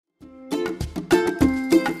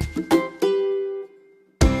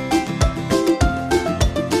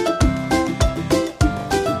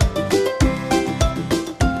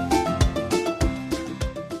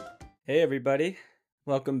everybody.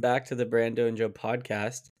 Welcome back to the Brando and Joe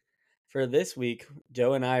podcast. For this week,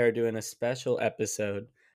 Joe and I are doing a special episode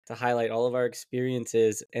to highlight all of our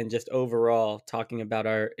experiences and just overall talking about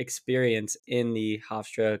our experience in the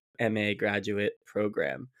Hofstra MA graduate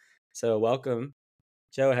program. So, welcome.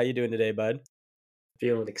 Joe, how you doing today, bud?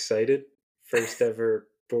 Feeling excited. First ever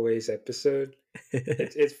boys episode.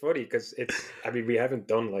 It's funny because we haven't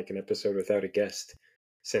done like an episode without a guest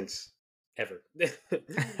since ever.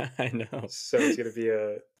 I know. So it's gonna be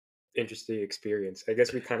a interesting experience. I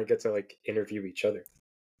guess we kind of get to like interview each other,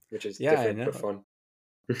 which is Yeah, I different but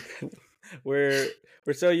know. fun. We're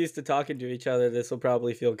so used to talking to each other. This will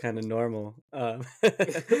probably feel kind of normal.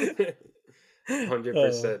 100%.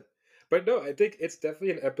 Oh, But no, I think it's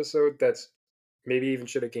definitely an episode that's maybe even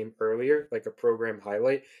should have came earlier, like a program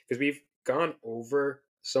highlight, because we've gone over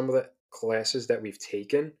some of the classes that we've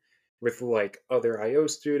taken with like other IO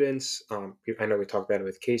students. I know we talked about it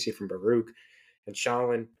with Casey from Baruch and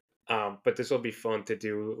Shalin. But this will be fun to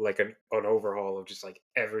do like an overhaul of just like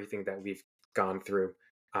everything that we've gone through.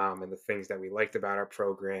 And the things that we liked about our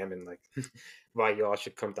program and like why y'all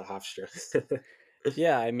should come to Hofstra.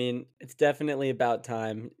 yeah, I mean, it's definitely about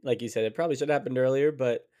time. Like you said, it probably should have happened earlier,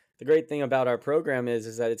 but the great thing about our program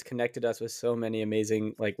is that it's connected us with so many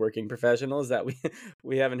amazing like working professionals that we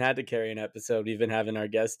we haven't had to carry an episode. We've been having our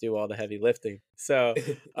guests do all the heavy lifting. So,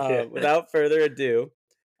 Yeah. without further ado,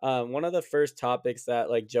 one of the first topics that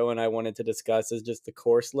like Joe and I wanted to discuss is just the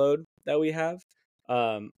course load that we have.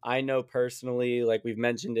 I know personally, like we've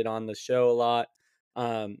mentioned it on the show a lot.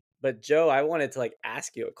 But Joe, I wanted to like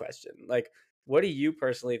ask you a question. Like, what do you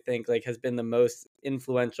personally think like has been the most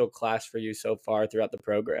influential class for you so far throughout the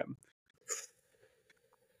program?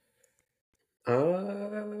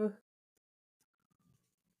 Uh,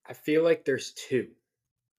 I feel like there's two.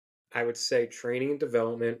 I would say training and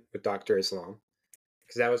development with Dr. Islam,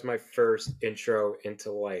 because that was my first intro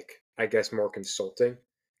into like, I guess, more consulting.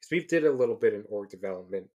 Because we did a little bit in org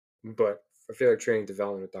development, but I feel like training and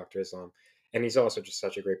development with Dr. Islam. And he's also just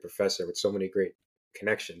such a great professor with so many great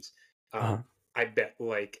connections. Uh, I bet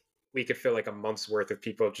like we could fill like a month's worth of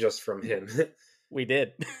people just from him. we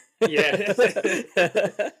did. Yeah.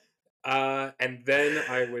 And then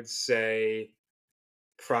I would say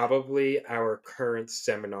probably our current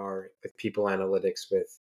seminar with people analytics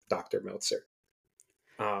with Dr. Meltzer.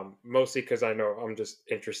 Mostly because I know I'm just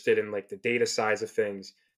interested in like the data size of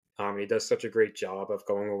things. He does such a great job of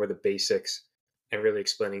going over the basics and really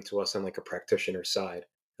explaining to us on like a practitioner side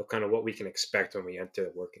of kind of what we can expect when we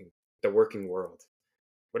enter the working world.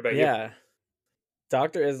 What about you? Yeah.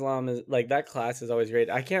 Dr. Islam is like that class is always great.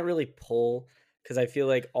 I can't really pull because I feel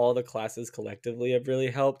like all the classes collectively have really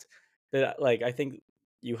helped. But like I think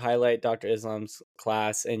you highlight Dr. Islam's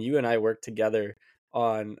class and you and I worked together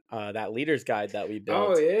on that leader's guide that we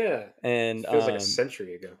Oh built. yeah, And feels like a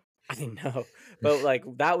century ago. I know, but like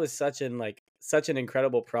that was such an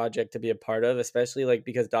incredible project to be a part of, especially like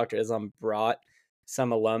because Dr. Islam brought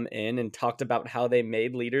some alum in and talked about how they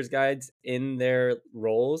made leaders guides in their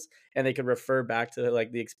roles and they could refer back to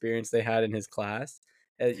like the experience they had in his class.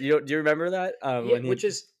 Do you remember that Yeah, when he which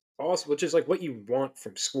is like what you want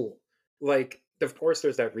from school. Like, of course,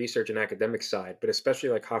 there's that research and academic side, but especially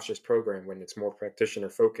like Hofstra's program when it's more practitioner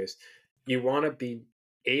focused, you want to be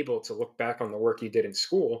able to look back on the work you did in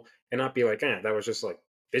school and not be like, that was just like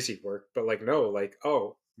busy work, but like, no, like,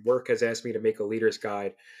 oh, work has asked me to make a leader's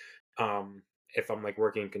guide. If I'm like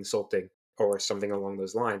working in consulting or something along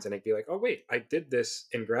those lines, and I'd be like, oh wait, I did this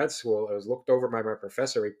in grad school. It was looked over by my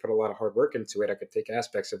professor. He put a lot of hard work into it. I could take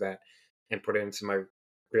aspects of that and put it into my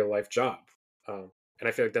real life job. And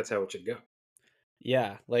I feel like that's how it should go.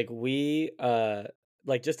 Yeah, like we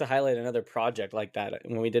like just to highlight another project like that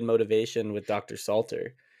when we did motivation with Dr.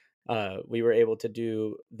 Salter. We were able to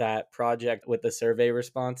do that project with the survey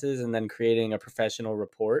responses and then creating a professional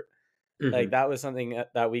report. Like Hmm. that was something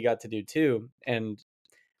that we got to do too, and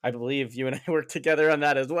I believe you and I worked together on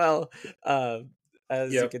that as well. Uh,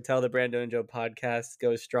 as you Yep. can tell, the Brando and Joe podcast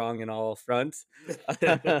goes strong in all fronts.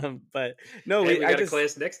 But no, Hey, we we I got a just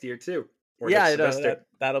class next year too, or yeah, next I know semester.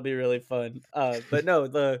 that'll be really fun. But no,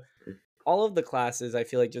 the all of the classes I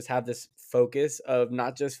feel like just have this focus of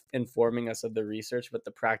not just informing us of the research, but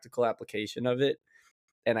the practical application of it.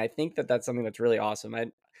 And I think that that's something that's really awesome.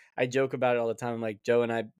 I joke about it all the time. Like Joe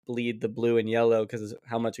and I bleed the blue and yellow because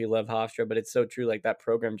how much we love Hofstra, but it's so true. Like that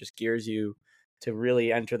program just gears you to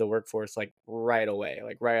really enter the workforce like right away,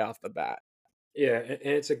 like right off the bat. Yeah, and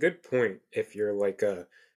it's a good point if you're like a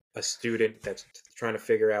student that's trying to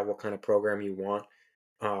figure out what kind of program you want.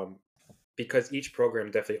 Um, because each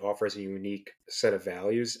program definitely offers a unique set of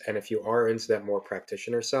values. And if you are into that more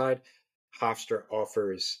practitioner side, Hofstra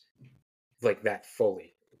offers like that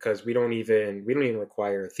fully because we don't even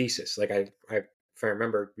require a thesis. Like if I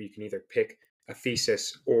remember, you can either pick a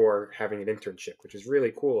thesis or having an internship, which is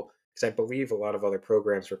really cool because I believe a lot of other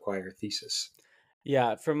programs require a thesis.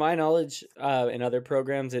 Yeah, from my knowledge, in other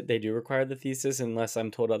programs, they do require the thesis unless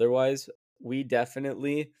I'm told otherwise. We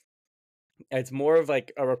definitely it's more of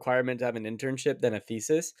like a requirement to have an internship than a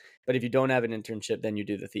thesis, but if you don't have an internship, then you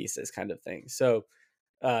do the thesis kind of thing. So,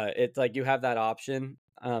 it's like you have that option,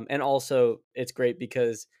 and also it's great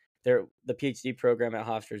because the PhD program at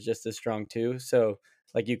Hofstra is just as strong too. So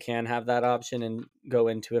like you can have that option and go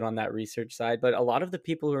into it on that research side. But a lot of the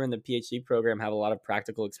people who are in the PhD program have a lot of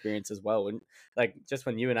practical experience as well. When like just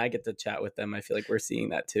when you and I get to chat with them, I feel like we're seeing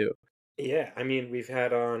that too. Yeah, I mean, we've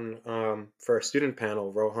had on for our student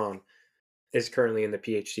panel, Rohan is currently in the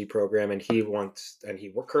PhD program, and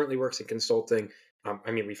currently works in consulting.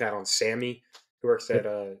 I mean, we've had on Sammy, who works Yep.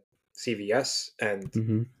 at CVS, and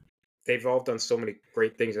Hmm. they've all done so many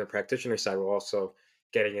great things on the practitioner side while also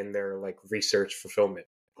getting in their like research fulfillment.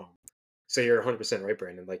 Um, so you're 100% right,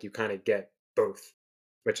 Brandon. Like you kind of get both,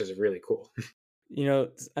 which is really cool. You know,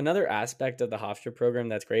 another aspect of the Hofstra program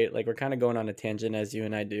that's great, like we're kind of going on a tangent as you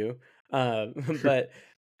and I do. But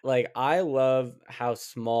like I love how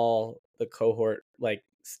small the cohort like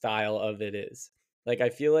style of it is. Like I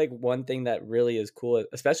feel like one thing that really is cool,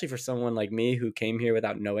 especially for someone like me who came here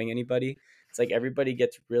without knowing anybody, it's like everybody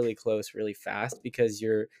gets really close really fast because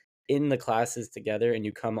you're in the classes together and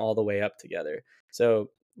you come all the way up together.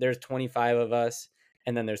 So there's 25 of us,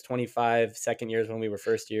 and then there's 25 second years when we were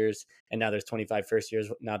first years, and now there's 25 first years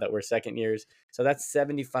now that we're second years. So that's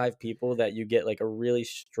 75 people that you get like a really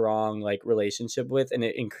strong like relationship with, and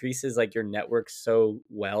it increases like your network so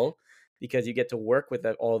well because you get to work with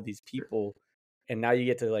all of these people, and now you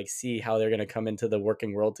get to like see how they're going to come into the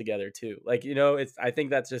working world together too. Like, you know, it's I think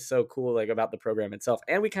that's just so cool like about the program itself.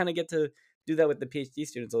 And we kind of get to do that with the PhD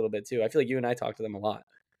students a little bit too. I feel like you and I talk to them a lot.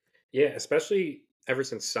 Yeah, especially ever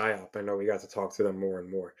since PsyOp, I know we got to talk to them more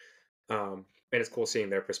and more. And it's cool seeing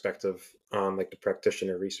their perspective on like the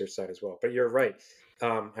practitioner research side as well. But you're right.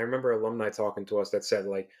 I remember alumni talking to us that said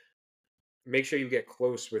like make sure you get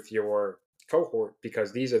close with your cohort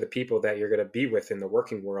because these are the people that you're going to be with in the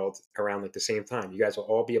working world around like the same time. You guys will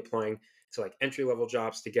all be applying to like entry level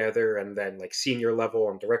jobs together and then like senior level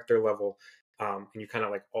and director level. And you kind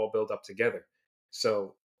of like all build up together.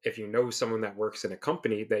 So if you know someone that works in a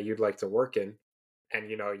company that you'd like to work in, and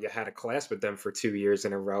you had a class with them for 2 years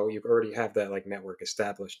in a row, you already have that like network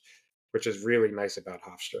established, which is really nice about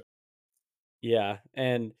Hofstra. Yeah.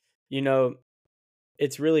 And, you know,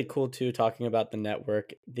 it's really cool too talking about the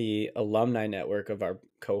network, the alumni network of our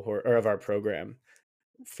cohort or of our program.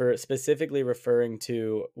 For specifically referring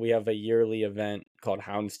to, we have a yearly event called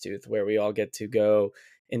Houndstooth where we all get to go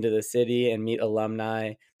into the city and meet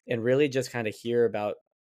alumni and really just kind of hear about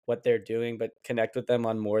what they're doing, but connect with them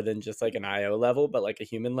on more than just like an IO level, but like a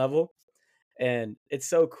human level. And it's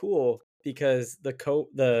so cool because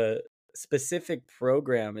the specific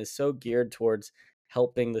program is so geared towards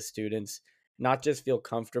helping the students not just feel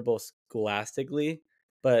comfortable scholastically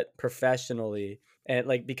but professionally, and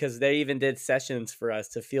like because they even did sessions for us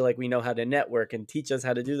to feel like we know how to network and teach us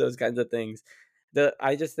how to do those kinds of things. The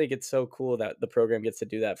I just think it's so cool that the program gets to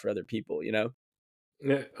do that for other people, you know.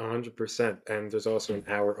 Yeah, 100%. And there's also an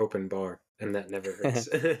hour open bar, and that never Yeah, hurts.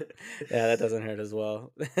 that doesn't hurt as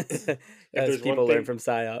well. If As there's one people learn thing, from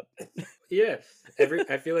psyop. yeah,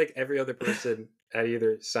 I feel like every other person at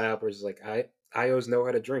either PsyOp or is like, IOs know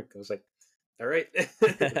how to drink. I was like, all right.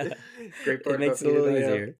 Great It part about makes it a being an little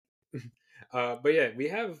IO. easier. But yeah, we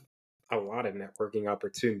have a lot of networking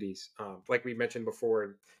opportunities. Like we mentioned before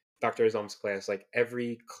in Dr. Islam's class, like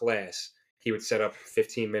every class, he would set up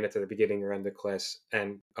 15 minutes at the beginning or end of class,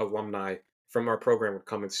 and alumni from our program would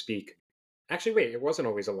come and speak. Actually, wait, it wasn't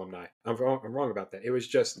always alumni. I'm wrong about that. It was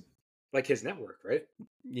just like his network, right?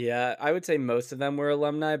 Yeah, I would say most of them were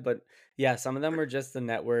alumni, but yeah, some of them were just the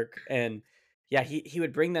network. And yeah, he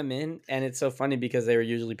would bring them in, and it's so funny because they were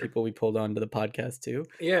usually people we pulled onto the podcast too.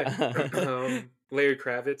 Yeah. Larry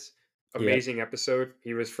Kravitz, Yep. amazing episode.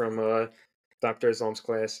 He was from Dr. Islam's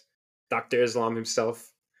class. Dr. Islam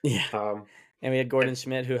himself. Yeah. Um, And we had and Gordon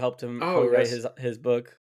Schmidt who helped him oh co-write yes, his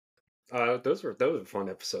book. those were fun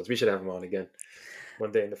episodes. We should have him on again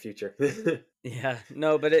one day in the future. Yeah,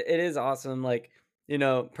 no, but it is awesome. Like, you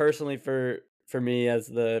know, personally for me as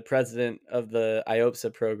the president of the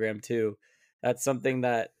IOPSA program too, that's something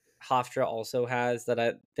that Hofstra also has that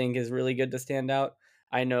I think is really good to stand out.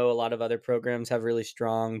 I know a lot of other programs have really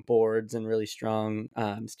strong boards and really strong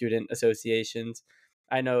student associations.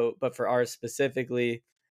 I know, but for ours specifically,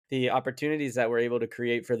 the opportunities that we're able to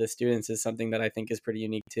create for the students is something that I think is pretty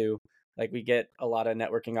unique too. Like we get a lot of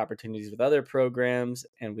networking opportunities with other programs,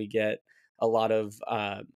 and we get a lot of,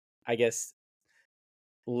 I guess,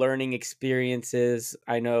 learning experiences.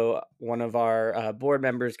 I know one of our board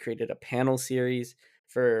members created a panel series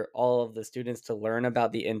for all of the students to learn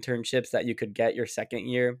about the internships that you could get your second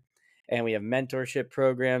year. And we have mentorship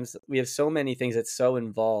programs. We have so many things that's so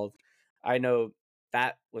involved. I know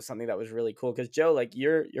that was something that was really cool because Joe, like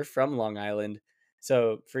you're from Long Island.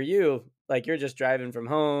 So for you, like you're just driving from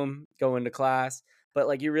home, going to class, but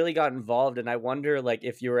like you really got involved, and I wonder like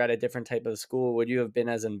if you were at a different type of school, would you have been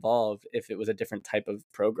as involved if it was a different type of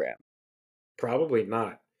program? Probably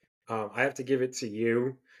not. I have to give it to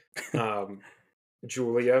you, um,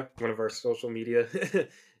 Julia, one of our social media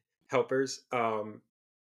helpers,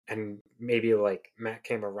 and maybe like Matt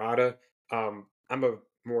Camerata. I'm a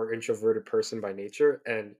more introverted person by nature,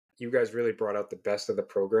 and you guys really brought out the best of the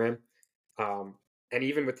program. Um, and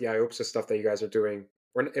even with the IOPSA stuff that you guys are doing,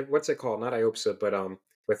 what's it called? Not IOPSA, but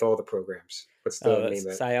with all the programs. What's the Oh, name that's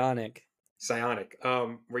of it? psionic. Psionic.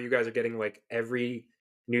 Where you guys are getting like every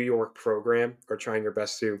New York program or trying your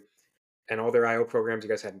best to, and all their IO programs, you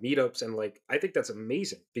guys had meetups, and like I think that's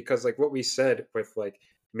amazing because like what we said with like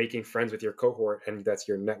making friends with your cohort and that's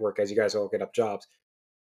your network as you guys all get up jobs.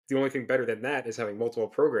 The only thing better than that is having multiple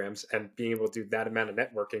programs and being able to do that amount of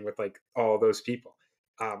networking with like all those people.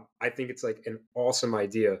 I think it's like an awesome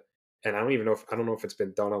idea, and I don't know if it's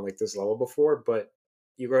been done on like this level before, but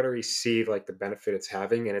you got to receive like the benefit it's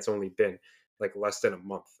having, and it's only been like less than a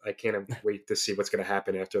month. I can't wait to see what's going to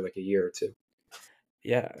happen after like a year or two.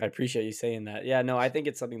 Yeah, I appreciate you saying that. Yeah, no, I think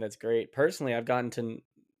it's something that's great. Personally, I've gotten to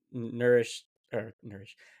nourish or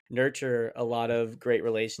nourish nurture a lot of great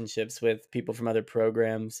relationships with people from other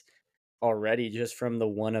programs already just from the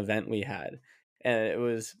one event we had. And it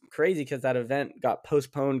was crazy because that event got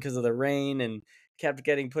postponed because of the rain and kept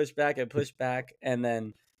getting pushed back and pushed back. And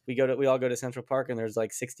then we all go to Central Park and there's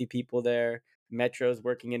like 60 people there. Metro's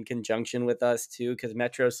working in conjunction with us too because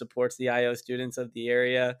Metro supports the IO students of the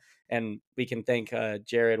area. And we can thank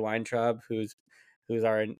Jared Weintraub, who's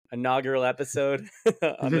our inaugural episode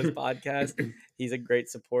on this podcast. He's a great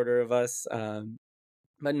supporter of us.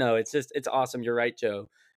 But no, it's awesome. You're right, Joe.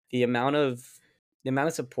 The amount of the amount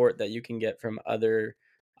of support that you can get from other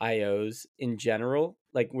IOs in general,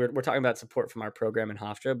 like we're talking about support from our program in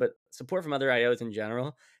Hofstra, but support from other IOs in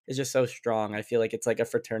general is just so strong. I feel like it's like a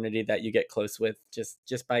fraternity that you get close with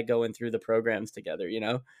just by going through the programs together, you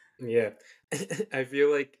know? Yeah. I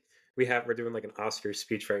feel like we're doing like an Oscar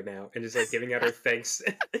speech right now and just like giving out our thanks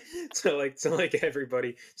to like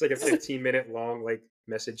everybody. It's like a 15-minute long like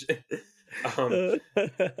message. um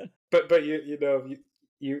but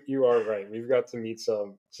you are right. We've got to meet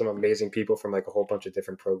some amazing people from like a whole bunch of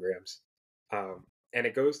different programs. And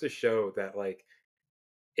it goes to show that like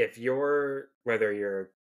if you're whether you're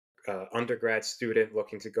undergrad student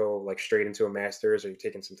looking to go like straight into a master's or you're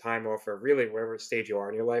taking some time off or really wherever stage you are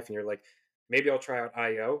in your life and you're like maybe I'll try out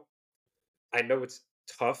IO. I know it's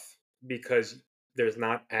tough because there's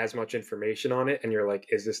not as much information on it and you're like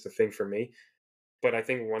is this the thing for me? But I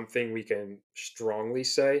think one thing we can strongly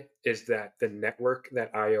say is that the network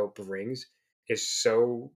that IO brings is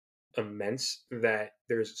so immense that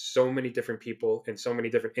there's so many different people in so many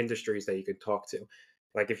different industries that you can talk to.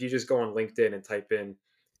 Like if you just go on LinkedIn and type in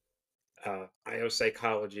IO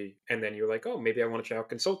psychology, and then you're like, oh, maybe I want to try out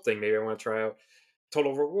consulting, maybe I want to try out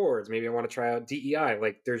total rewards, maybe I want to try out DEI.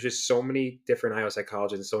 Like, there's just so many different IO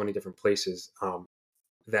psychologists in so many different places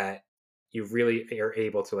that you really are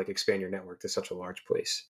able to like expand your network to such a large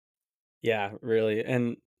place. Yeah, really.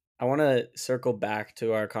 And I want to circle back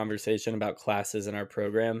to our conversation about classes in our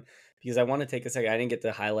program because I want to take a second. I didn't get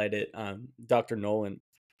to highlight it. Dr. Nolan,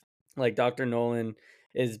 like Dr. Nolan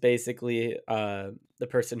is basically the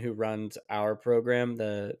person who runs our program,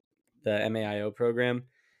 the MAIO program,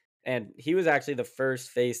 and he was actually the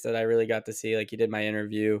first face that I really got to see. Like he did my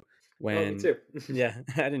interview Oh, me when, too. yeah,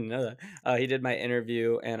 I didn't know that. He did my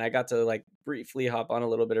interview, and I got to like briefly hop on a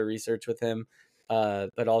little bit of research with him.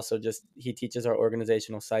 But also just he teaches our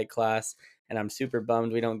organizational psych class, and I'm super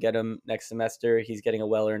bummed we don't get him next semester. He's getting a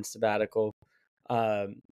well earned sabbatical.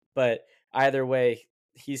 But either way,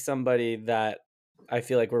 he's somebody that I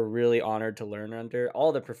feel like we're really honored to learn under.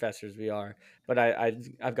 All the professors we are, but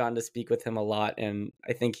I've gotten to speak with him a lot, and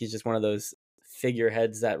I think he's just one of those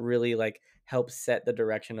figureheads that really like help set the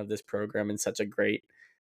direction of this program in such a great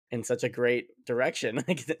direction.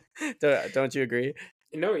 Like, don't you agree?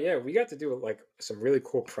 No, yeah, we got to do like some really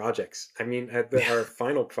cool projects. I mean, at Yeah, our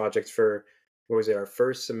final projects for what was it, our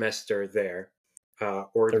first semester there,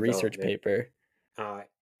 org the research development. paper. Uh,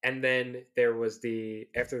 and then there was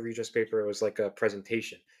after the research paper, it was like a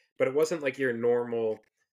presentation, but it wasn't like your normal.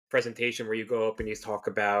 presentation where you go up and you talk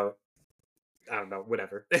about, I don't know,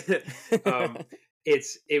 whatever. um,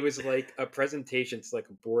 it was like a presentation to like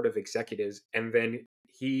a board of executives, and then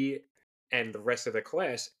he and the rest of the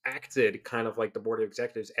class acted kind of like the board of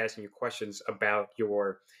executives, asking you questions about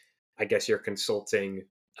your, I guess, your consulting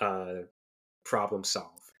uh, problem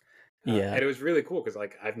solve. Yeah. And it was really cool because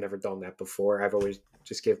like I've never done that before. I've always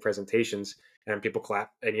just give presentations and people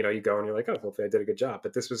clap, and you go and you're like, oh, hopefully I did a good job.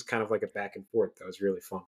 But this was kind of like a back and forth that was really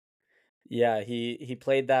fun. Yeah, he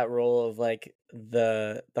played that role of, like,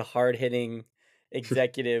 the hard-hitting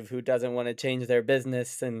executive who doesn't wanna change their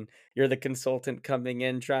business, and you're the consultant coming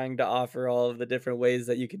in trying to offer all of the different ways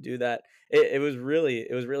that you could do that. It was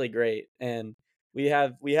really great, and we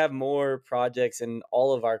have more projects in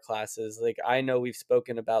all of our classes. Like, I know we've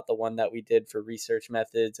spoken about the one that we did for research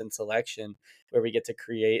methods and selection, where we get to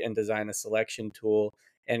create and design a selection tool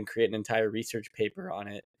and create an entire research paper on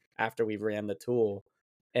it after we've ran the tool,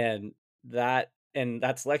 and that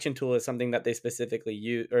selection tool is something that they specifically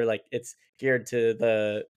use, or like it's geared to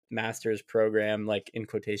the master's program, like in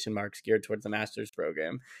quotation marks geared towards the master's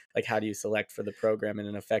program, like how do you select for the program in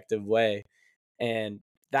an effective way. And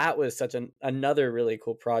that was such another really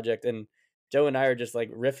cool project. And Joe and I are just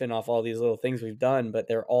like riffing off all these little things we've done, but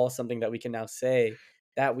they're all something that we can now say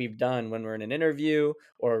that we've done when we're in an interview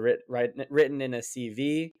or written in a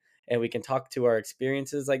CV, and we can talk to our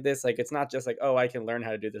experiences like this. Like it's not just like, oh, I can learn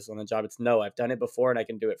how to do this on the job. It's no, I've done it before and I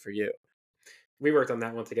can do it for you. We worked on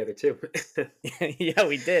that one together too. Yeah,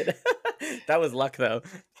 we did. That was luck though.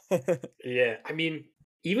 Yeah, I mean,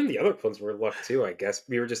 even the other ones were luck too, I guess.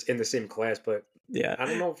 We were just in the same class, but Yeah. I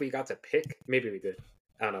don't know if we got to pick. Maybe we did.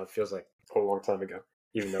 I don't know. It feels like a long time ago,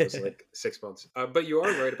 even though it was like 6 months. But you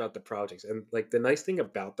are right about the projects. And like the nice thing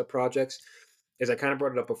about the projects is I kind of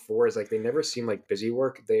brought it up before, is like they never seem like busy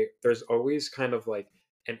work. There's always kind of like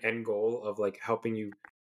an end goal of like helping you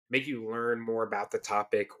make you learn more about the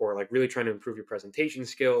topic, or like really trying to improve your presentation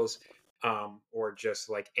skills, or just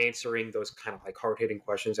like answering those kind of like hard hitting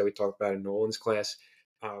questions that we talked about in Nolan's class.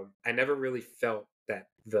 I never really felt that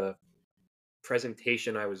the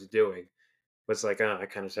presentation I was doing was like, I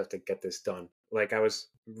kind of just have to get this done. Like I was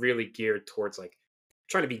really geared towards like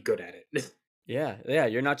trying to be good at it. Yeah, yeah,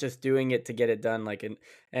 you're not just doing it to get it done like and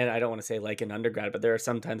I don't wanna say like an undergrad, but there are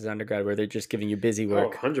sometimes in undergrad where they're just giving you busy Oh,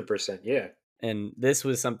 work. 100%. Yeah. And this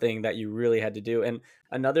was something that you really had to do. And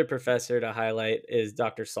another professor to highlight is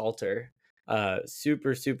Dr. Salter.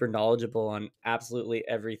 Super, super knowledgeable on absolutely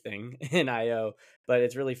everything in IO. But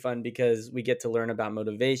it's really fun because we get to learn about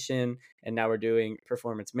motivation, and now we're doing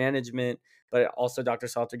performance management. But also, Dr.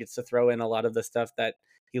 Salter gets to throw in a lot of the stuff that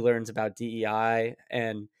he learns about DEI.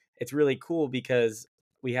 And it's really cool because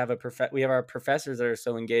we have our professors that are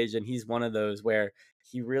so engaged, and he's one of those where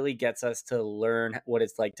he really gets us to learn what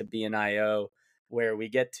it's like to be an IO, where we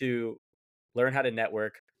get to learn how to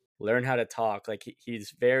network, learn how to talk. Like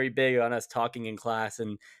he's very big on us talking in class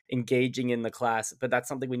and engaging in the class, but that's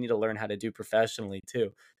something we need to learn how to do professionally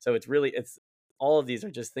too. So it's all of these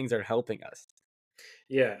are just things that are helping us.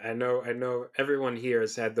 Yeah, I know everyone here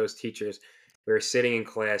has had those teachers where you're sitting in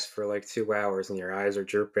class for like 2 hours and your eyes are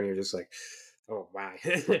drooping. You're just like, oh my.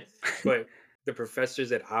 But the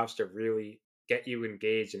professors at Hofstra really get you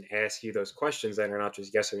engaged and ask you those questions that are not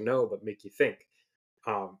just yes or no, but make you think.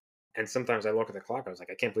 Um, and sometimes I look at the clock, I was like,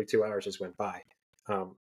 I can't believe 2 hours just went by.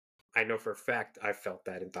 Um, I know for a fact I felt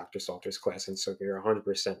that in Dr. Salter's class, and so you're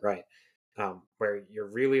 100% right. Where you're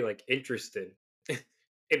really like interested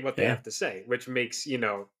in what they Yeah. have to say, which makes it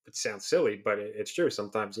sounds silly, but it's true.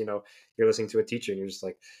 Sometimes you're listening to a teacher and you're just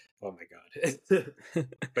like, oh my god.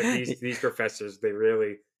 But these professors, they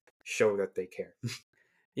really show that they care.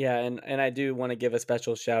 Yeah, and I do want to give a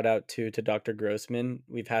special shout out to Dr. Grossman.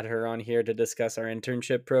 We've had her on here to discuss our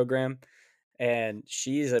internship program, and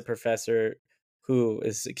she's a professor who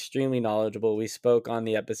is extremely knowledgeable. We spoke on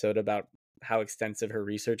the episode about how extensive her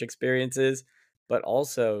research experience is, but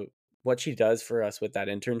also what she does for us with that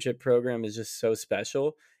internship program is just so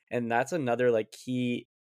special. And that's another like key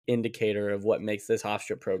indicator of what makes this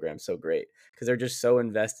Hofstra program so great, because they're just so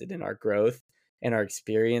invested in our growth and our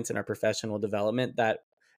experience and our professional development that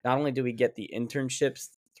not only do we get the internships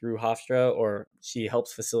through Hofstra, or she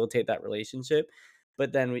helps facilitate that relationship,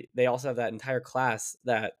 but then they also have that entire class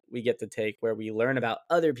that we get to take where we learn about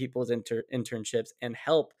other people's internships and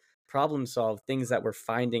help problem solve things that we're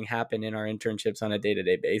finding happen in our internships on a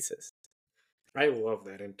day-to-day basis. I love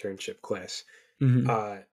that internship class. Mhm.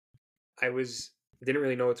 Uh, I was didn't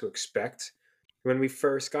really know what to expect when we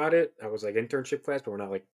first got it. I was like internship class, but we're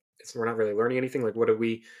not really learning anything. Like, what do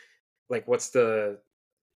we like? What's the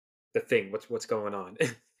thing? What's going on?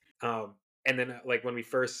 um, and then like when we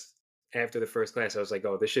first after the first class, I was like,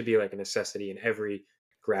 oh, this should be like a necessity in every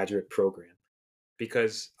graduate program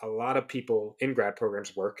because a lot of people in grad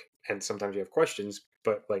programs work and sometimes you have questions,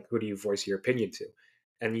 but like, who do you voice your opinion to?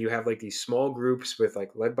 And you have like these small groups with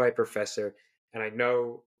like led by a professor. And I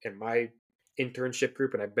know in my internship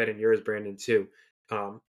group, and I bet in yours, Brandon, too,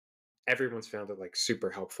 um, everyone's found it like super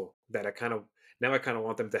helpful that I kind of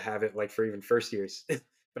want them to have it like for even first years.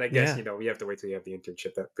 But I guess, Yeah. we have to wait till you have the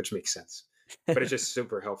internship, which makes sense. But it's just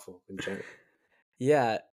super helpful in general.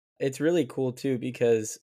 Yeah, it's really cool too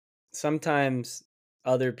because sometimes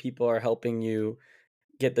other people are helping you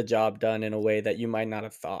get the job done in a way that you might not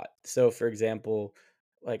have thought. So, for example,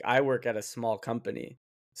 like I work at a small company.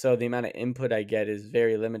 So the amount of input I get is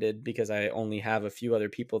very limited because I only have a few other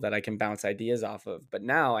people that I can bounce ideas off of. But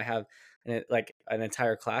now I have like an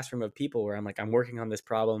entire classroom of people where I'm like, I'm working on this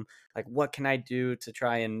problem. Like, what can I do to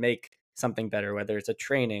try and make something better, whether it's a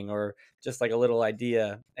training or just like a little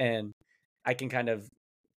idea? And I can kind of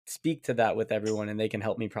speak to that with everyone and they can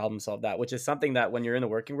help me problem solve that, which is something that when you're in the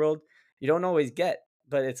working world, you don't always get.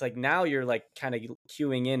 But it's like now you're like kind of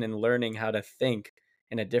queuing in and learning how to think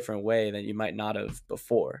in a different way that you might not have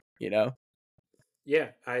before, you know? Yeah,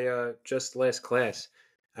 I just last class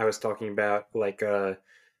I was talking about like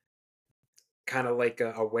kind of like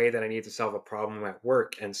a way that I need to solve a problem at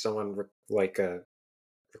work, and someone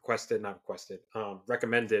requested, not requested,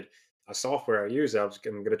 recommended a software I use. I'm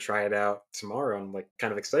going to try it out tomorrow. I'm like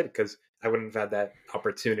kind of excited because I wouldn't have had that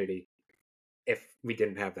opportunity if we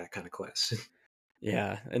didn't have that kind of class.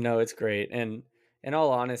 Yeah, no, it's great. And in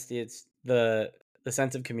all honesty, it's the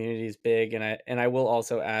sense of community is big, and I will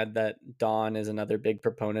also add that Dawn is another big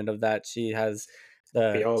proponent of that. She has We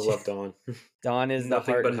the all she, loved on. Dawn is the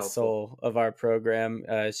Nothing heart but and helpful. soul of our program.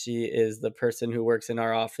 She is the person who works in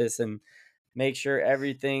our office and makes sure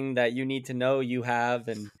everything that you need to know you have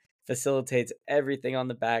and facilitates everything on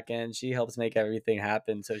the back end. She helps make everything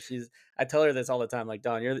happen. So I tell her this all the time, like,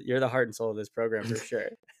 Dawn, you're the heart and soul of this program for sure.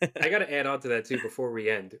 I got to add on to that too before we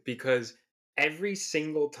end because every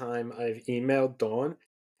single time I've emailed Dawn,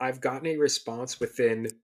 I've gotten a response within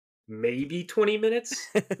maybe 20 minutes,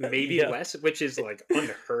 maybe Yep. less, which is like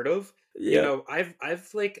unheard of. Yep. I've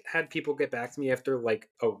like had people get back to me after like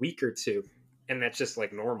a week or two, and that's just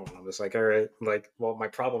like normal. I'm just like, all right, like, well, my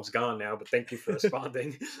problem's gone now, but thank you for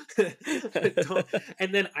responding. Dawn,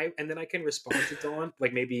 and then I can respond to Dawn,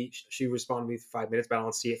 like maybe she responded to me for 5 minutes, but I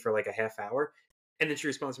don't see it for like a half hour, and then she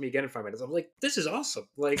responds to me again in 5 minutes. I'm like, this is awesome.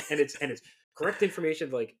 Like, and it's correct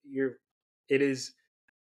information. Like it is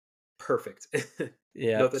perfect.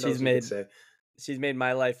 Yeah, Nothing else you could say. she's made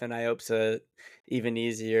my life and IOPSA even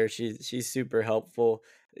easier. She's super helpful.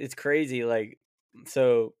 It's crazy. Like,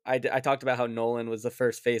 so I talked about how Nolan was the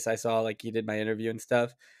first face I saw, like he did my interview and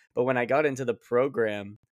stuff. But when I got into the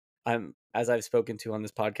program, as I've spoken to on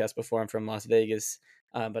this podcast before, I'm from Las Vegas,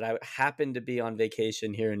 but I happened to be on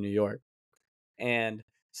vacation here in New York, and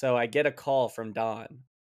so I get a call from Don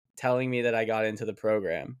telling me that I got into the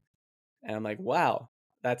program, and I'm like, wow,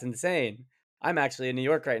 that's insane. I'm actually in New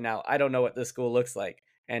York right now. I don't know what this school looks like.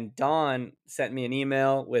 And Dawn sent me an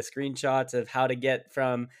email with screenshots of how to get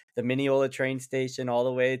from the Mineola train station all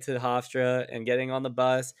the way to Hofstra and getting on the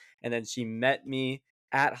bus. And then she met me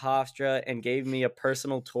at Hofstra and gave me a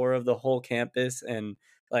personal tour of the whole campus. And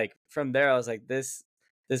like from there, I was like, this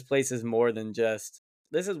place is more than just.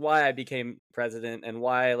 This is why I became president and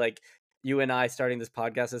why like you and I starting this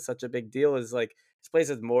podcast is such a big deal. Is like this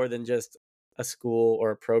place is more than just a school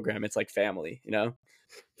or a program. It's like family, you know?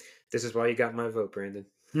 This is why you got my vote, Brandon.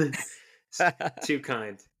 It's too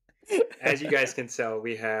kind. As you guys can tell,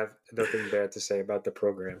 we have nothing bad to say about the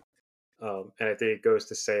program. And I think it goes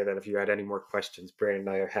to say that if you had any more questions, Brandon and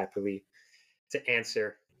I are happily to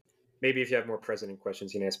answer. Maybe if you have more president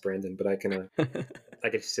questions, you can ask Brandon, but I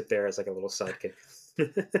can sit there as like a little sidekick.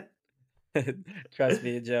 Trust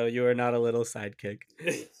me, Joe, you are not a little sidekick.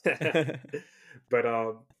 But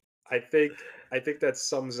I think that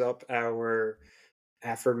sums up our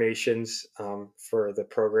affirmations for the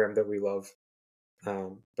program that we love.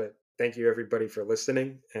 But thank you everybody for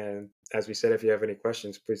listening. And as we said, if you have any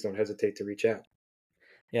questions, please don't hesitate to reach out.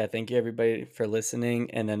 Yeah, thank you everybody for listening.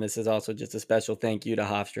 And then this is also just a special thank you to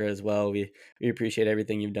Hofstra as well. We appreciate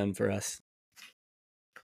everything you've done for us.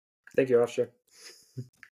 Thank you, Hofstra.